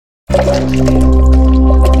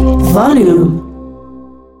Volume.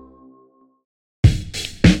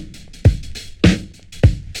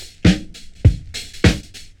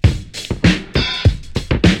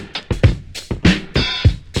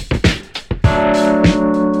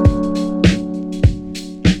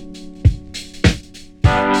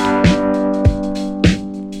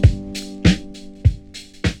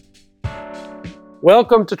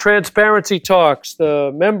 Welcome to Transparency Talks,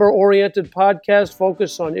 the member-oriented podcast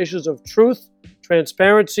focused on issues of truth,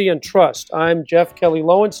 transparency, and trust. I'm Jeff Kelly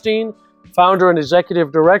Lowenstein, founder and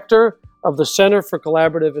executive director of the Center for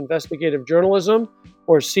Collaborative Investigative Journalism,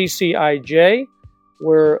 or CCIJ.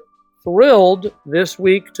 We're thrilled this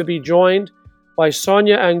week to be joined by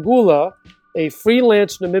Sonia Angula, a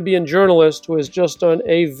freelance Namibian journalist who has just done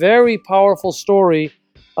a very powerful story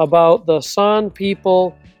about the San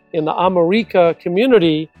people in the America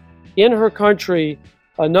community in her country,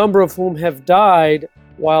 a number of whom have died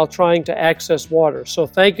while trying to access water. So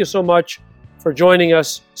thank you so much for joining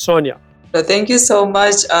us, Sonia. Thank you so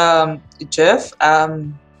much, Jeff.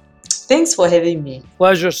 Thanks for having me.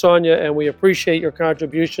 Pleasure, Sonia, and we appreciate your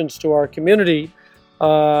contributions to our community.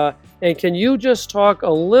 And can you just talk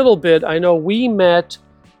a little bit? I know we met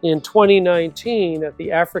in 2019 at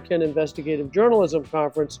the African Investigative Journalism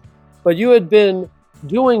Conference, but you had been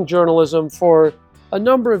doing journalism for a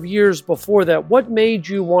number of years before that. What made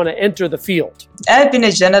you want to enter the field? I've been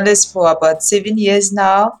a journalist for about 7 years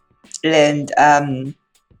now. And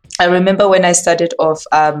I remember when I started off,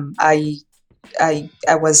 I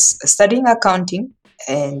was studying accounting,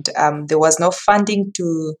 and there was no funding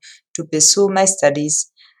to pursue my studies.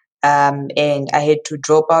 And I had to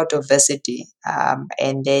drop out of varsity.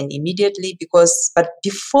 And then immediately, but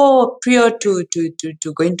prior to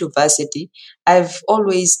going to varsity, I've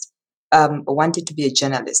always wanted to be a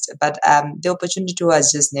journalist, but the opportunity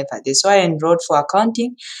was just never there. So I enrolled for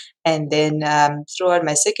accounting, and then throughout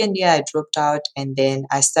my second year, I dropped out, and then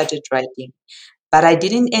I started writing. But I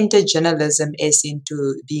didn't enter journalism as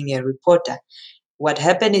into being a reporter. What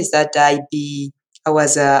happened is that I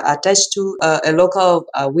was attached to a local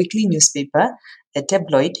weekly newspaper, a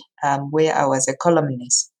tabloid, where I was a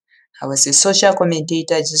columnist. I was a social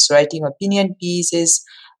commentator, just writing opinion pieces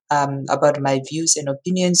about my views and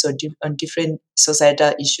opinions on different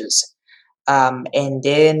societal issues. And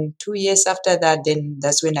then 2 years after that, then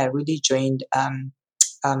that's when I really joined a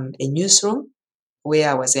newsroom where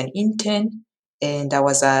I was an intern, and I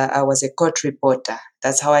was a court reporter.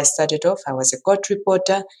 That's how I started off. I was a court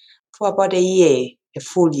reporter for about a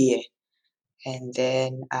full year. And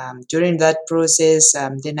then during that process,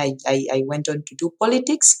 then I went on to do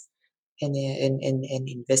politics and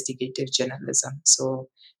investigative journalism. So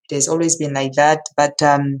it has always been like that. But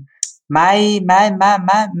my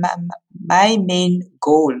main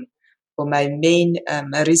goal, or my main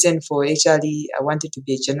reason for actually I wanted to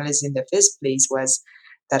be a journalist in the first place, was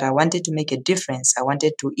that I wanted to make a difference. I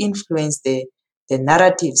wanted to influence the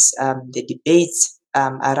narratives, the debates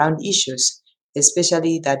around issues,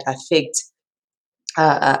 especially that affect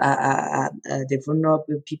the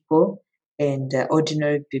vulnerable people and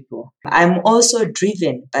ordinary people. I'm also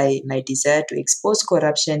driven by my desire to expose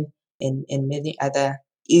corruption and many other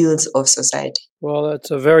ills of society. Well, that's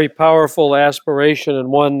a very powerful aspiration, and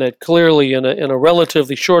one that clearly in a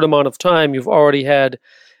relatively short amount of time, you've already had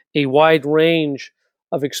a wide range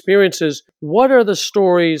of experiences. What are the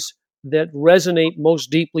stories that resonate most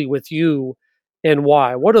deeply with you, and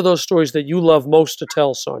why? What are those stories that you love most to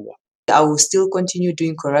tell, Sonia? I will still continue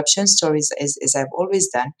doing corruption stories as I've always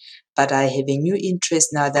done, but I have a new interest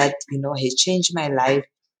now that has changed my life,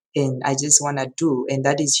 and I just want to do, and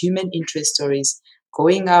that is human interest stories,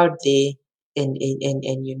 going out there and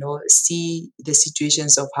see the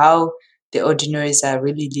situations of how the ordinaries are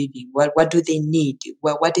really living. What do they need?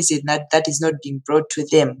 What is it that is not being brought to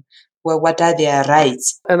them? What are their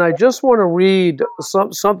rights? And I just want to read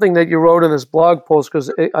something that you wrote in this blog post,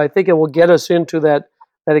 because I think it will get us into that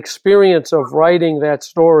experience of writing that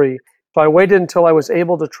story. So I waited until I was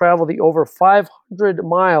able to travel the over 500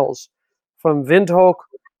 miles from Windhoek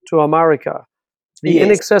to America. The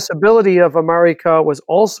inaccessibility of America was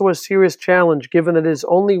also a serious challenge, given that it is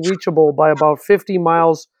only reachable by about 50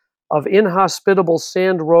 miles of inhospitable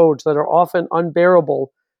sand roads that are often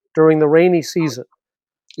unbearable during the rainy season.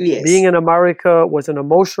 Yes. Being in America was an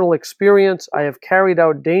emotional experience. I have carried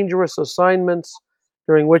out dangerous assignments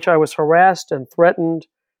during which I was harassed and threatened,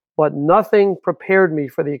 but nothing prepared me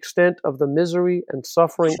for the extent of the misery and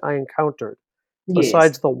suffering I encountered.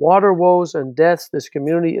 Besides the water woes and deaths this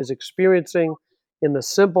community is experiencing in the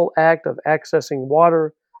simple act of accessing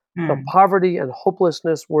water, the poverty and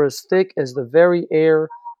hopelessness were as thick as the very air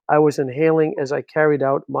I was inhaling as I carried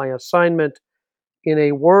out my assignment. In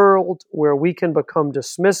a world where we can become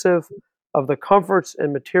dismissive of the comforts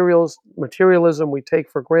and materialism we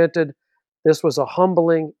take for granted, this was a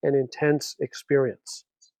humbling and intense experience.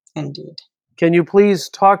 Indeed. Can you please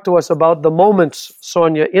talk to us about the moments,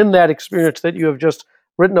 Sonia, in that experience that you have just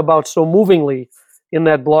written about so movingly in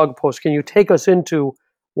that blog post? Can you take us into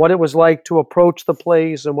what it was like to approach the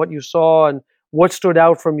place and what you saw and what stood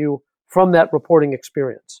out from you from that reporting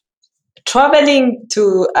experience? Traveling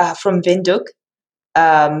to from Windhoek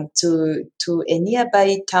to a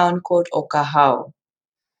nearby town called Okahau.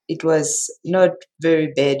 It was not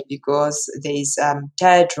very bad because there is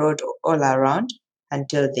tired road all around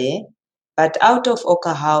until there. But out of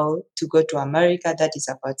Okahau to go to America, that is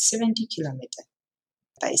about 70 kilometers.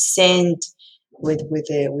 I sent with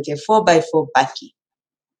a 4x4 bakkie.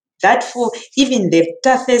 Even the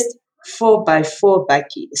toughest 4x4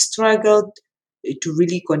 bakkie struggled to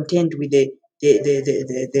really contend with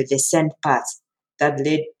the sand paths that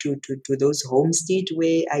led to those homestead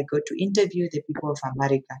where I got to interview the people of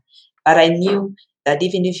America. But I knew that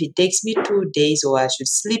even if it takes me 2 days or I should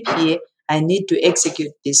sleep here, I need to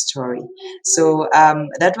execute this story. So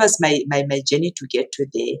that was my journey to get to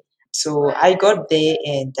there. So I got there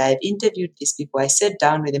and I've interviewed these people. I sat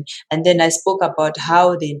down with them and then I spoke about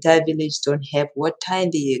how the entire village don't have water and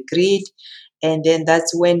they agreed. And then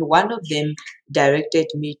that's when one of them directed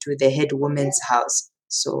me to the head woman's house.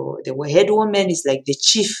 So the head woman is like the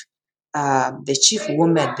chief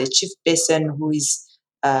woman, the chief person who is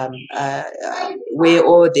where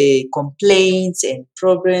all the complaints and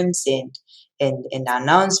problems and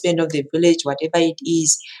announcement of the village, whatever it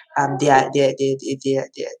is,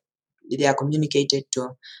 they are communicated to.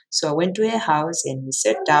 So I went to her house and we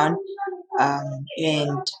sat down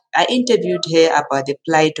and I interviewed her about the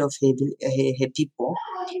plight of her people.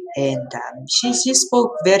 And she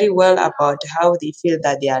spoke very well about how they feel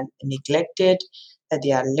that they are neglected, that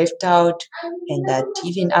they are left out, and that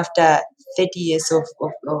even after 30 years of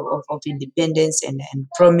independence and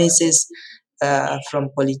promises from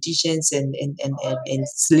politicians and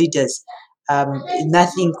leaders,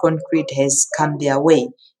 nothing concrete has come their way.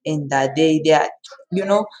 And that they are, you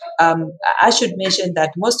know, I should mention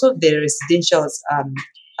that most of the residentials,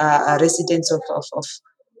 residents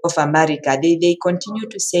of America, they continue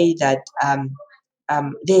to say that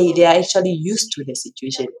they are actually used to the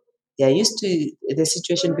situation. They are used to the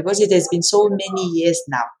situation because it has been so many years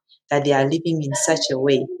now that they are living in such a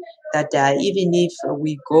way that even if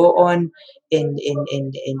we go on and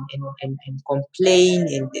complain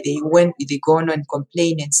and they go on and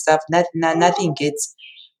complain and stuff, nothing gets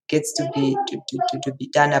to be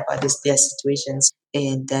done about their situations.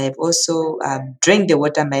 And I've also drank the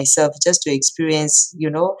water myself just to experience,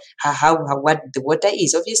 how what the water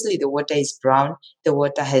is. Obviously, the water is brown. The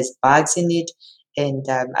water has bugs in it, and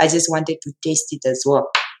I just wanted to taste it as well,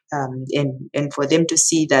 and for them to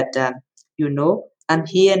see that I'm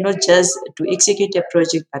here not just to execute a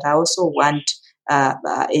project, but I also want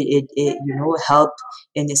help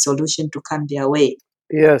and a solution to come their way.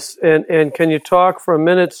 Yes, and can you talk for a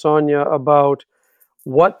minute, Sonia, about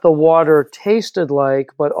what the water tasted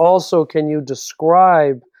like, but also can you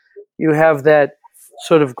describe, you have that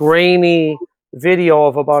sort of grainy video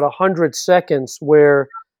of about 100 seconds where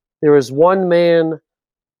there is one man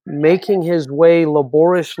making his way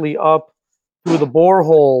laboriously up through the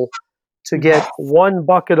borehole to get one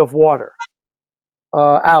bucket of water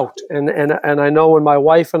out. And I know when my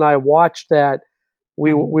wife and I watched that,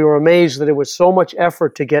 we were amazed that it was so much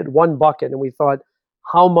effort to get one bucket. And we thought,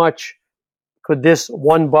 how much could this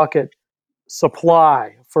one bucket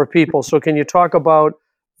supply for people? So can you talk about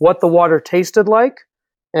what the water tasted like?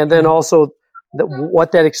 And then also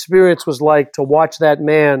what that experience was like to watch that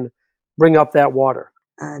man bring up that water.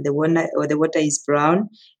 The water is brown,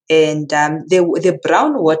 and the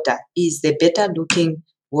brown water is the better looking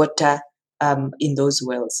water in those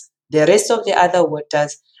wells. The rest of the other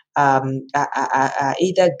waters are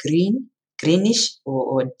either greenish,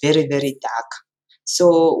 or very, very dark.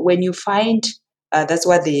 So when you find, that's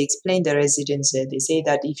what they explain, the residents. They say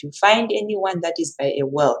that if you find anyone that is by a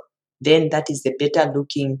well, then that is the better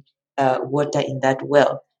looking water in that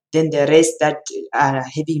well. Then the rest that are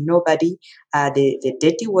having nobody, the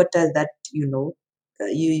dirty water that you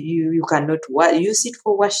cannot use it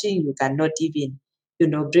for washing. You cannot even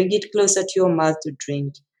bring it closer to your mouth to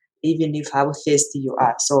drink, even if how thirsty you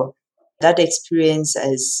are. So that experience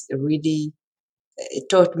has really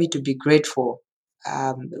taught me to be grateful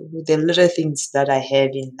with the little things that I have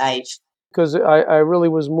in life. Because I really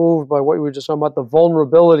was moved by what you were just talking about, the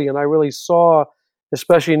vulnerability, and I really saw,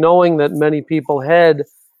 especially knowing that many people had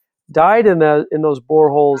died in those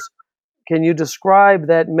boreholes. Can you describe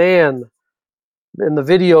that man in the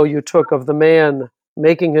video you took of the man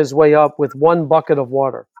making his way up with one bucket of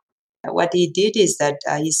water? What he did is that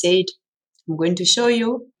he said, I'm going to show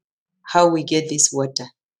you how we get this water.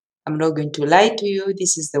 I'm not going to lie to you.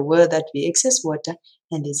 This is the world that we access water,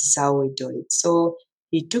 and this is how we do it. So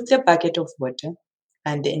he took the bucket of water,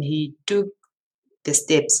 and then he took the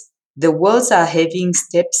steps. The walls are having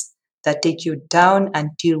steps that take you down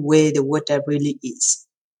until where the water really is.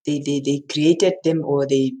 They created them, or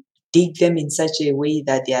they dig them in such a way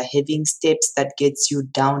that they are having steps that gets you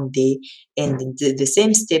down there. And the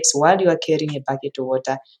same steps, while you are carrying a bucket of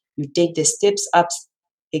water, you take the steps up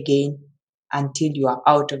again until you are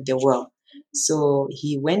out of the well. So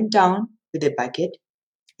he went down with the bucket,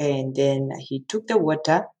 and then he took the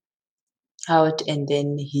water out, and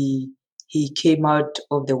then he came out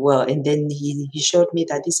of the well, and then he showed me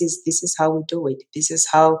that this is how we do it. This is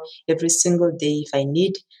how every single day, if I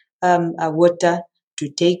need a water to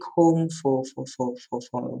take home for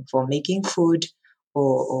making food,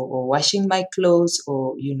 or washing my clothes,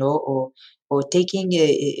 or or taking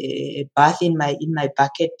a bath in my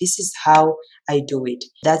bucket, this is how I do it.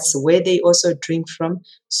 That's where they also drink from.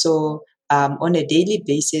 So on a daily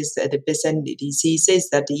basis, the person, he says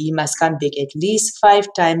that he must come back at least 5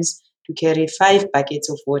 times to carry 5 buckets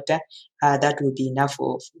of water. That would be enough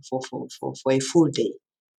for a full day.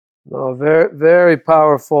 No, very, very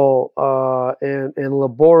powerful, and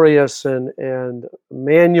laborious, and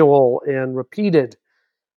manual and repeated.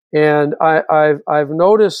 And I've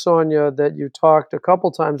noticed, Sonia, that you talked a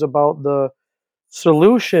couple times about the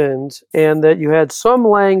solutions, and that you had some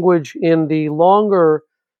language in the longer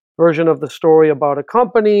version of the story about a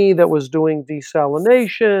company that was doing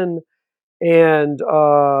desalination, and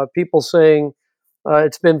people saying,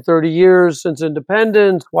 it's been 30 years since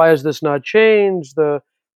independence. Why has this not changed? The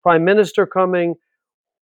prime minister coming.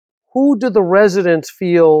 Who do the residents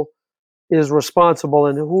feel is responsible,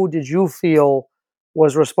 and who did you feel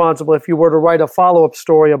was responsible if you were to write a follow-up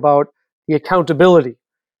story about the accountability?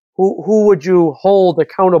 Who would you hold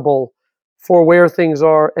accountable for where things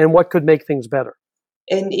are and what could make things better?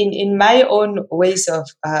 And in my own ways of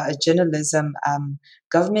journalism,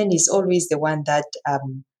 government is always the one that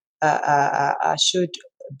should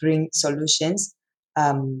bring solutions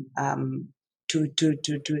to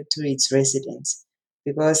its residents,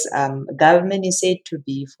 because government is said to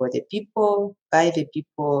be for the people, by the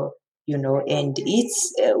people, and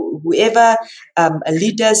it's whoever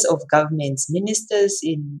leaders of governments, ministers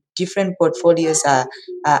in different portfolios are,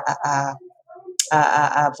 are,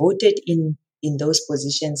 are voted in those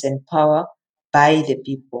positions and power by the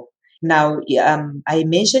people. Now, I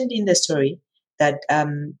mentioned in the story that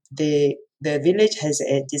the village has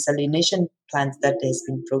a desalination plant that has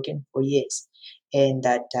been broken for years, and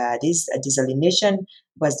that this desalination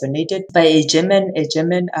was donated by a German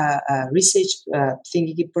research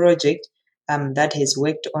thinking project that has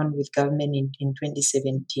worked on with government in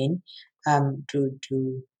 2017 to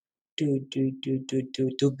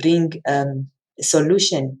bring a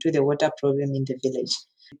solution to the water problem in the village.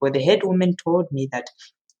 But the head woman told me that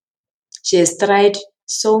she has tried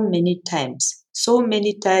so many times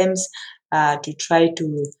to try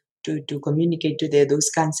to communicate to those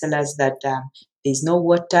councillors that there's no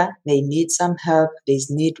water, they need some help, there's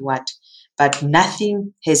need what, but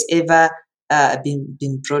nothing has ever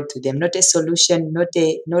been brought to them. Not a solution,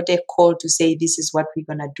 not a call to say this is what we're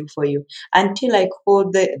gonna do for you. Until I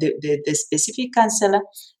called the specific councillor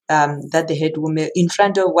that the head woman in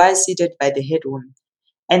front of was seated by the head woman.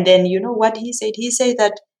 And then you know what he said? He said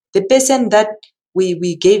that the person that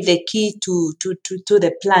we gave the key to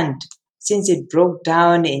the plant, since it broke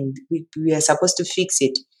down and we are supposed to fix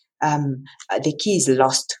it, the key is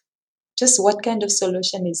lost. Just what kind of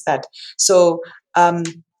solution is that? So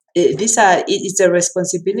it's a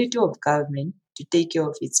responsibility of government to take care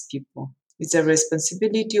of its people. It's a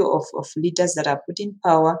responsibility of leaders that are put in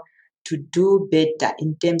power to do better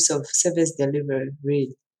in terms of service delivery.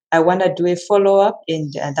 Really. I want to do a follow-up,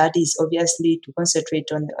 and that is obviously to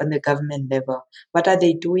concentrate on the government level. What are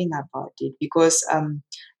they doing about it? Because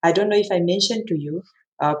I don't know if I mentioned to you,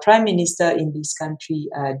 our Prime Minister in this country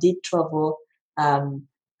did travel.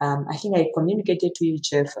 I think I communicated to you,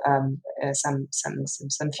 Jeff, some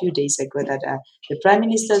few days ago that the prime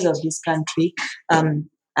ministers of this country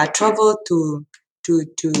traveled to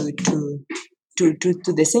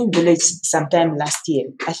the same village sometime last year.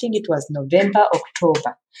 I think it was November,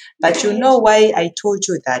 October. But you know why I told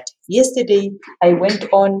you that? Yesterday I went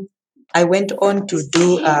on to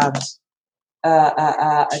do a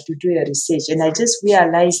research, and I just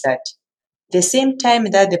realized that The same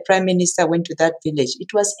time that the Prime Minister went to that village,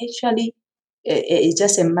 it was actually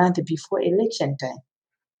just a month before election time.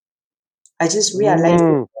 I just realized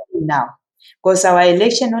it now, because our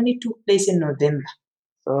election only took place in November.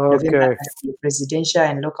 November, the presidential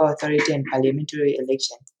and local authority and parliamentary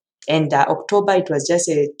election. And October, it was just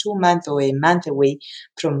a 2 month or a month away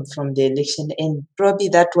from the election. And probably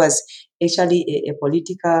that was actually a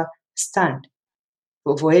political stunt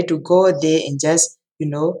for her to go there and just,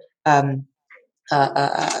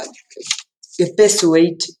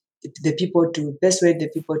 persuade the people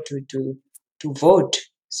to vote.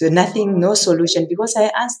 So nothing, no solution, because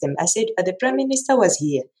I asked them, I said, the Prime Minister was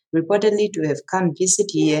here, reportedly to have come visit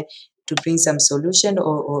here to bring some solution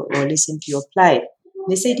or listen to your plight.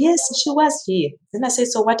 They said, yes, she was here. Then I said,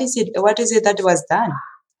 so what is it that was done?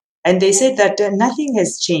 And they said that nothing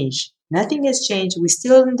has changed. Nothing has changed. We're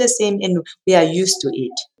still in the same, and we are used to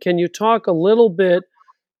it. Can you talk a little bit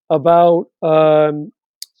about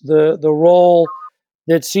the role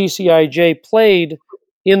that CCIJ played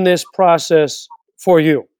in this process for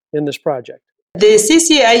you, in this project? The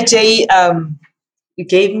CCIJ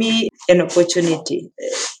gave me an opportunity.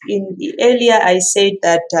 Earlier, I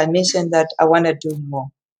mentioned that I want to do more.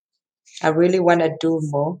 I really want to do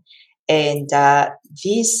more. And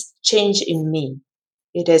this change in me,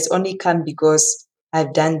 it has only come because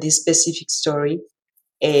I've done this specific story.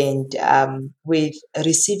 And with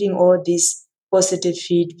receiving all this positive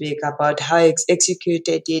feedback about how I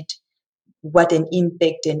executed it, what an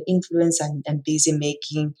impact and influence and busy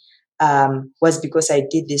making was because I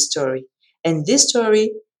did this story. And this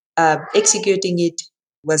story, executing it,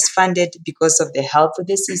 was funded because of the help of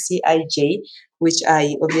the CCIJ, which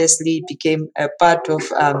I obviously became a part of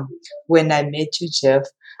when I met you, Jeff.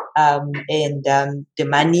 The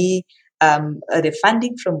money, the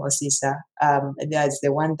funding from OSISA, that's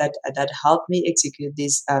the one that helped me execute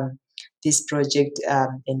this project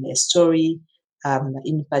and a story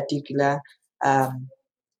in particular.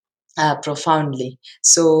 Profoundly.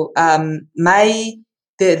 So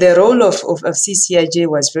the role of CCIJ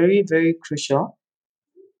was very, very crucial,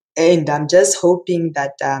 and I'm just hoping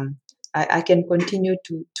that I can continue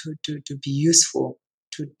to be useful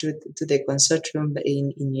to the consortium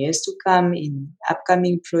in years to come, in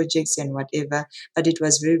upcoming projects and whatever. But it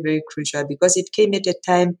was very, very crucial because it came at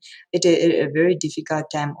a very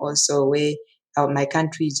difficult time also, where my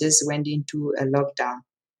country just went into a lockdown,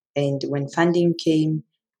 and when funding came,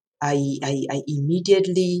 I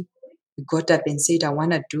immediately got up and said, I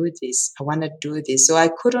want to do this. I want to do this. So I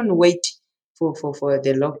couldn't wait for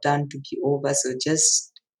the lockdown to be over. So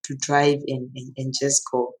just to drive and just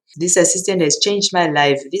go. This assistant has changed my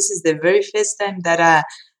life. This is the very first time that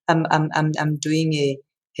I'm doing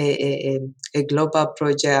a global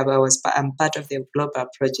project. I'm part of the global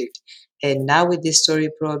project. And now with this story,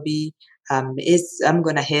 probably I'm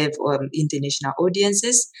going to have international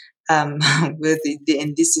audiences. And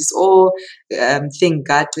this is all thank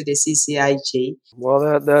God to the CCIJ.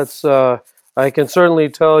 Well, that's I can certainly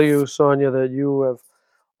tell you, Sonia, that you have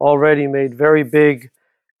already made very big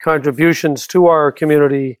contributions to our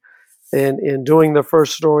community in doing the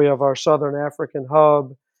first story of our Southern African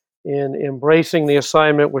hub, in embracing the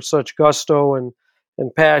assignment with such gusto and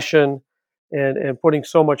passion, and putting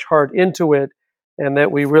so much heart into it, and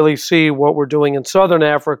that we really see what we're doing in Southern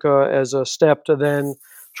Africa as a step to then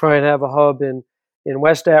try and have a hub in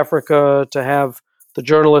West Africa, to have the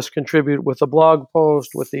journalists contribute with the blog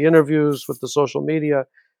post, with the interviews, with the social media.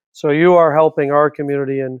 So you are helping our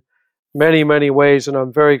community in many, many ways, and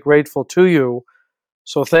I'm very grateful to you.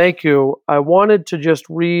 So thank you. I wanted to just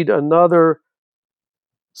read another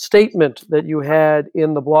statement that you had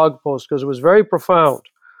in the blog post because it was very profound,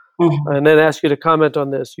 and then ask you to comment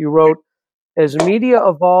on this. You wrote, as media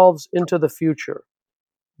evolves into the future,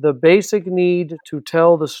 the basic need to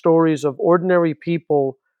tell the stories of ordinary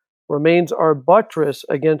people remains our buttress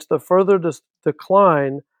against the further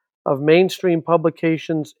decline of mainstream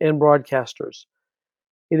publications and broadcasters.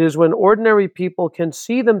 It is when ordinary people can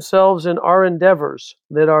see themselves in our endeavors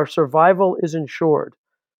that our survival is ensured,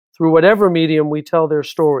 through whatever medium we tell their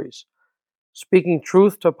stories. Speaking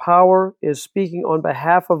truth to power is speaking on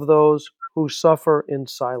behalf of those who suffer in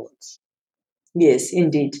silence. Yes,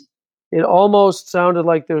 indeed. It almost sounded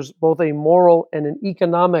like there's both a moral and an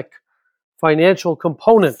economic, financial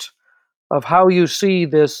component of how you see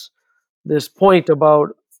this point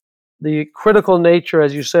about the critical nature,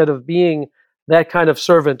 as you said, of being that kind of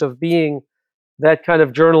servant, of being that kind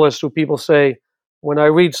of journalist who people say, when I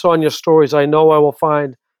read Sonia's stories, I know I will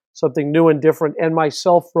find something new and different and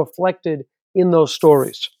myself reflected in those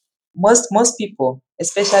stories. Most people,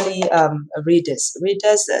 especially readers,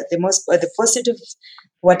 the positive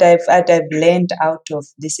what I've learned out of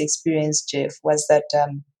this experience, Jeff, was that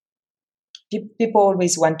people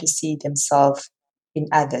always want to see themselves in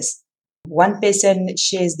others. One person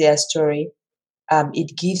shares their story,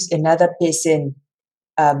 it gives another person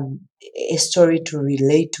a story to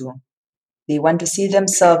relate to. They want to see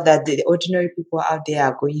themselves that the ordinary people out there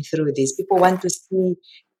are going through this. People want to see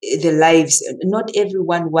the lives. Not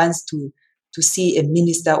everyone wants to see a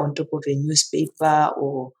minister on top of a newspaper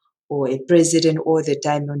or a president all the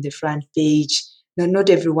time on the front page. No, not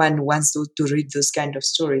everyone wants to read those kind of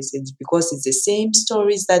stories. It's because it's the same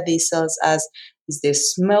stories that they sell us. It's the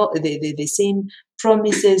same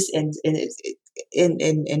promises and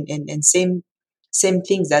same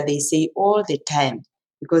things that they say all the time,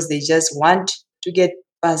 because they just want to get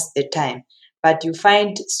past the time. But you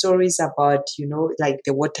find stories about, like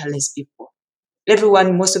the waterless people.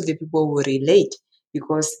 Most of the people will relate,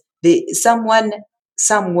 because someone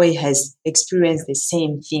some way has experienced the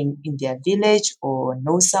same thing in their village, or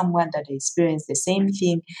know someone that experienced the same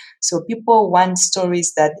thing. So people want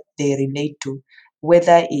stories that they relate to,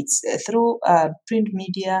 whether it's through print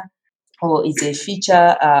media, or it's a feature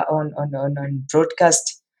on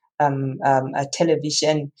broadcast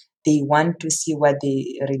television. They want to see what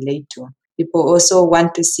they relate to. People also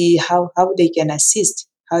want to see how they can assist.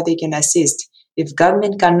 If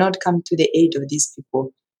government cannot come to the aid of these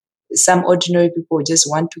people, some ordinary people just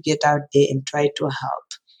want to get out there and try to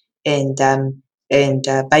help. And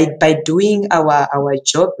by doing our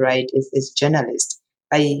job right as journalists,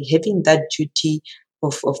 by having that duty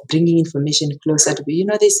of bringing information closer to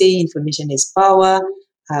people. They say information is power,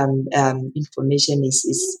 information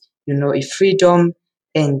is a freedom,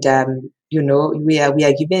 and we are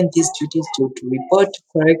given these duties to report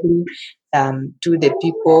correctly to the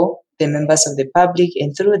people, the members of the public,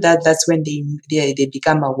 and through that's when they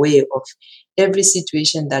become aware of every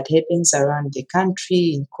situation that happens around the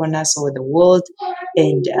country, in corners of the world,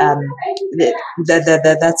 and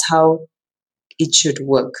that's how it should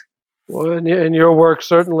work. Well, and your work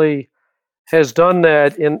certainly has done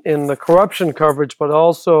that in the corruption coverage, but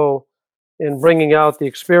also in bringing out the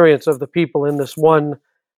experience of the people in this one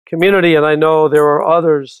community. And I know there are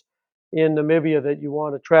others in Namibia that you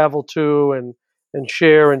want to travel to and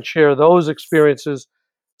share those experiences.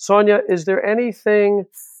 Sonia, is there anything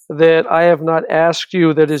that I have not asked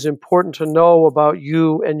you that is important to know about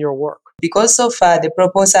you and your work? Because of the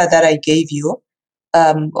proposal that I gave you,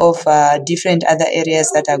 of different other areas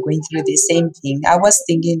that are going through the same thing, I was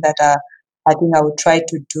thinking that I think I would try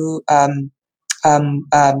to do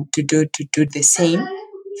the same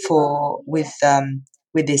with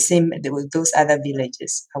those other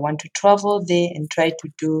villages. I want to travel there and try to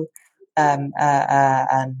do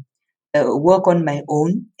work on my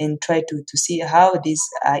own, and try to see how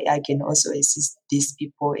I can also assist these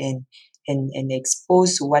people and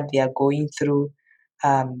expose what they are going through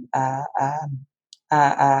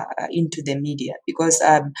into the media, because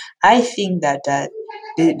I think that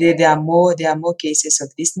there are more cases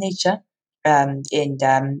of this nature, and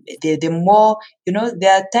the more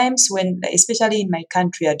there are times when, especially in my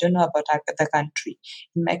country, I don't know about other country.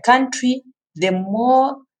 In my country, the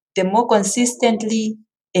more consistently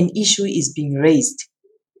an issue is being raised,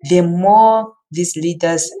 the more these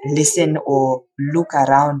leaders listen or look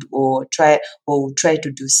around or try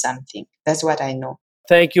to do something. That's what I know.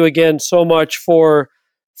 Thank you again so much for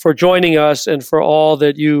joining us and for all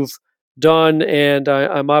that you've done. And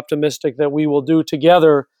I'm optimistic that we will do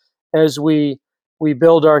together as we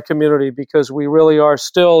build our community, because we really are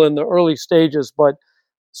still in the early stages. But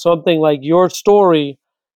something like your story,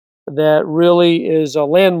 that really is a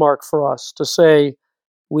landmark for us to say,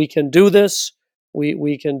 we can do this.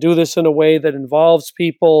 We can do this in a way that involves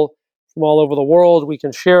people from all over the world. We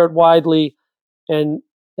can share it widely. And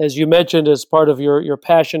as you mentioned, as part of your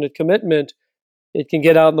passionate commitment, it can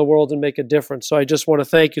get out in the world and make a difference. So I just want to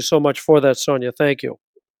thank you so much for that, Sonia. Thank you.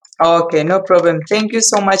 Okay, no problem. Thank you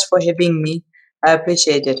so much for having me. I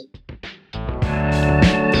appreciate it.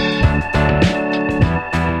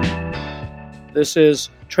 This is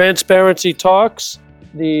Transparency Talks,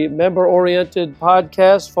 the member-oriented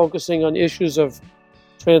podcast focusing on issues of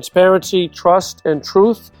transparency, trust, and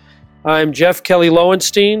truth. I'm Jeff Kelly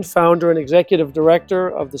Lowenstein, founder and executive director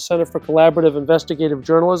of the Center for Collaborative Investigative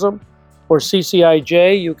Journalism, or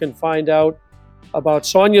CCIJ. You can find out about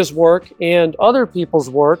Sonia's work and other people's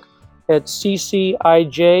work at ccij.io.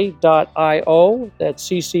 That's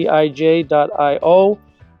ccij.io.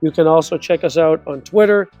 You can also check us out on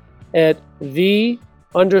Twitter at _CCIJ.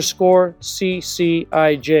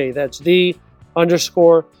 That's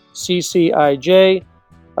 _CCIJ.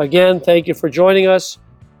 Again, thank you for joining us.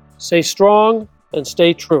 Stay strong and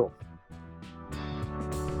stay true.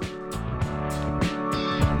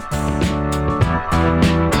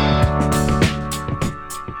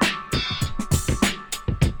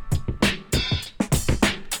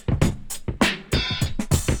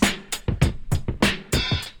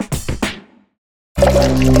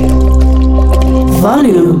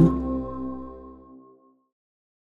 Volume.